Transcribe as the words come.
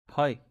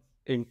Hi,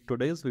 in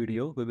today's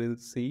video, we will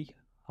see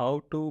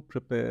how to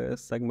prepare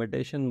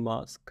segmentation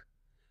mask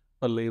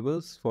or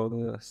labels for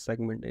the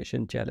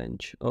segmentation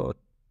challenge or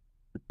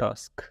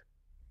task.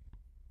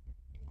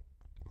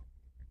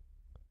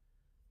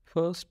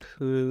 First,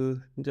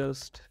 we'll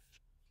just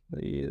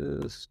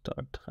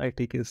start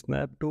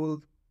ITK-SNAP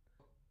tool.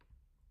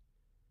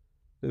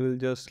 We will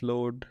just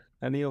load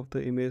any of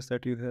the image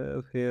that you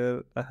have.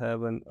 Here I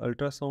have an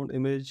ultrasound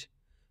image.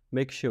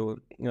 Make sure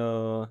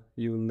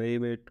you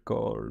name it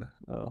called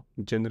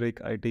generic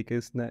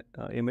ITK-SNAP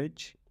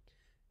image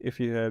if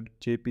you have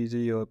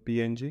JPG or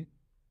PNG,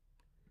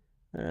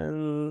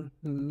 and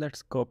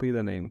let's copy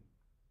the name.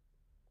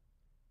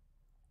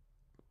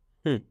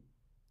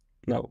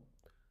 Now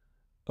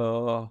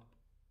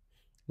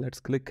let's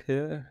click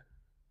here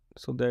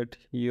so that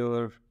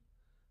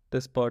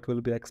this part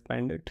will be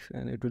expanded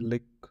and it will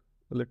look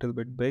a little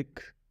bit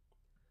big.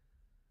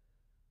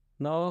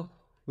 Now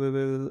we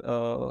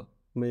will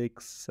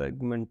make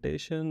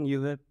segmentation.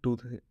 You have two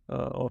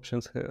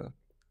options here.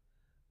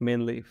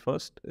 Mainly,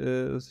 first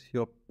is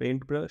your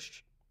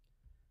paintbrush,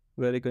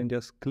 where you can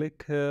just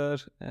click here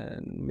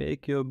and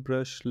make your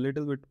brush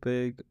little bit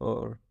big,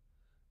 or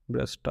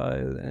brush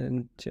style,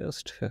 and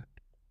just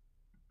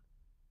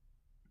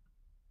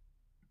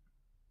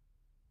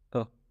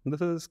oh,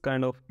 this is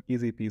kind of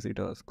easy peasy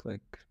task.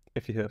 Like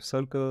if you have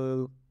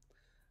circle,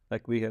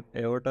 like we have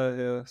aorta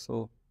here,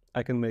 so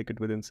I can make it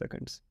within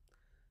seconds.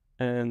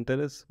 And there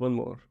is one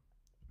more,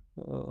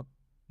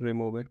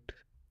 remove it.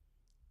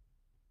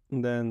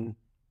 Then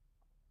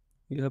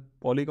you have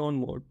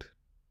polygon mode,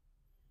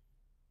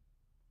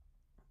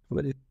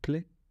 where you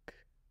click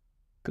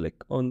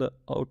on the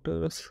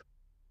outers,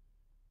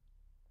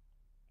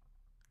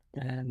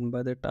 and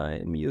by the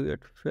time you get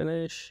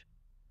finished,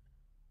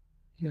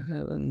 you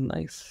have a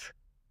nice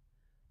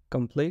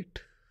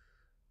complete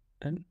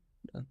and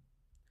done.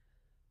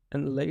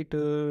 And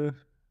later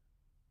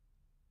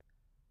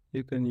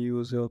you can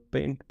use your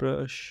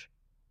paintbrush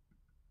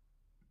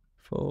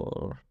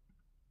for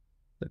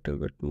a little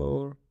bit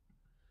more.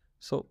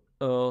 So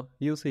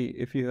you see,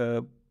 if you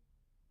have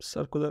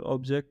circular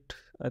object,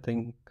 I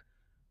think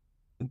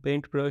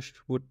paintbrush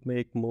would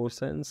make more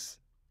sense.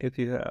 If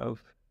you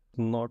have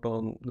not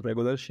on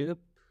regular shape,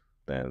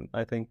 then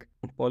I think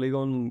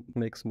polygon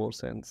makes more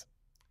sense.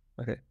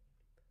 Okay.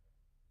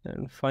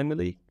 And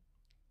finally,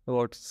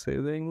 about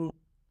saving,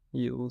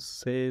 you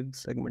save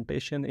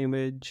segmentation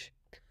image.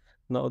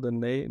 Now the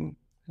name,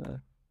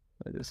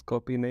 I just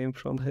copy name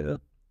from here.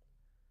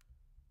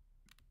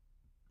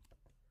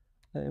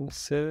 I'm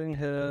saving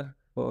here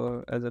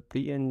as a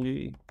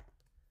PNG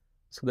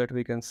so that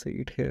we can see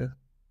it here.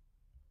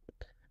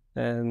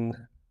 And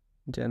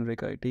generic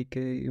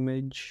ITK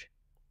image,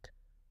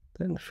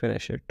 then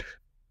finish it.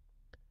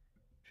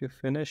 If you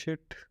finish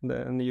it,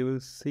 then you will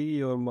see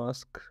your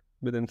mask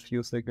within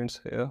few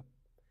seconds here,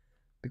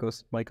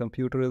 because my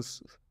computer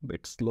is a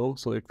bit slow,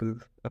 so it will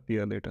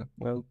appear later.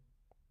 Well,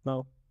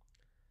 now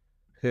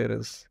here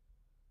is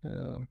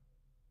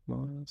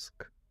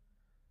mask.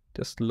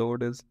 Just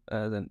load it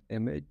as an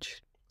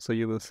image, so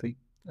you will see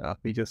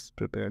we just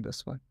prepared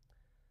this one.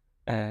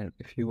 And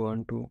if you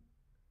want to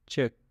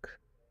check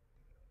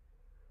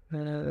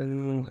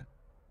and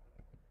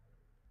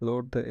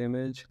load the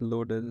image,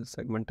 load the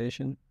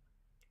segmentation,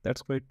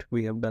 that's great,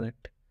 we have done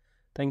it.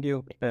 Thank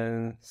you,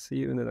 and see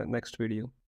you in the next video.